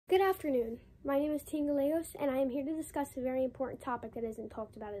Good afternoon. My name is Tegan, and I am here to discuss a very important topic that isn't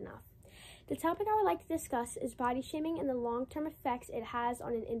talked about enough. The topic I would like to discuss is body shaming and the long-term effects it has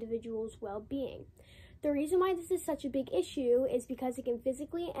on an individual's well-being. The reason why this is such a big issue is because it can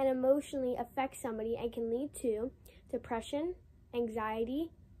physically and emotionally affect somebody and can lead to depression,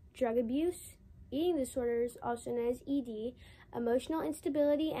 anxiety, drug abuse, eating disorders, also known as ED, emotional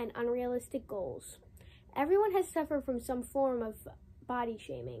instability, and unrealistic goals. Everyone has suffered from some form of body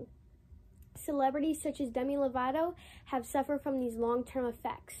shaming. Celebrities such as Demi Lovato have suffered from these long-term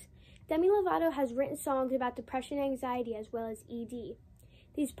effects. Demi Lovato has written songs about depression and anxiety as well as ED.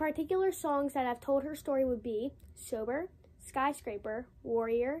 These particular songs that have told her story would be Sober, Skyscraper,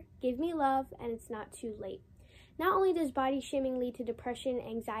 Warrior, Give Me Love, and It's Not Too Late. Not only does body shaming lead to depression,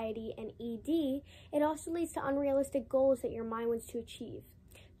 anxiety, and ED, it also leads to unrealistic goals that your mind wants to achieve,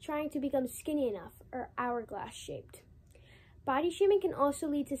 trying to become skinny enough or hourglass shaped. Body shaming can also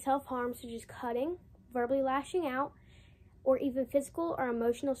lead to self-harm such as cutting, verbally lashing out, or even physical or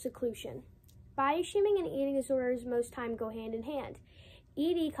emotional seclusion. Body shaming and eating disorders most time go hand in hand.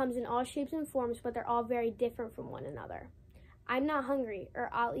 ED comes in all shapes and forms, but they're all very different from one another. I'm not hungry, or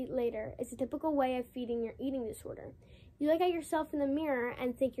I'll eat later, is a typical way of feeding your eating disorder. You look at yourself in the mirror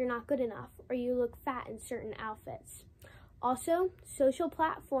and think you're not good enough, or you look fat in certain outfits. Also, social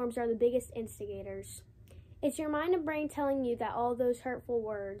platforms are the biggest instigators. It's your mind and brain telling you that all those hurtful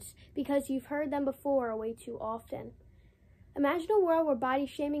words because you've heard them before way too often. Imagine a world where body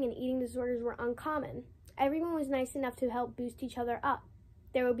shaming and eating disorders were uncommon. Everyone was nice enough to help boost each other up.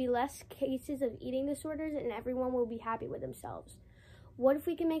 There would be less cases of eating disorders and everyone will be happy with themselves. What if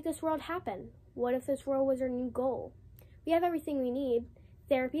we can make this world happen? What if this world was our new goal? We have everything we need.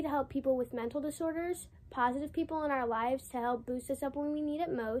 Therapy to help people with mental disorders, positive people in our lives to help boost us up when we need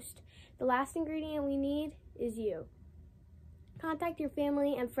it most. The last ingredient we need is you. Contact your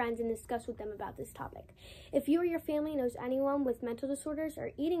family and friends and discuss with them about this topic. If you or your family knows anyone with mental disorders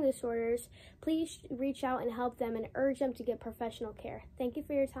or eating disorders, please reach out and help them and urge them to get professional care. Thank you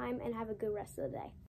for your time and have a good rest of the day.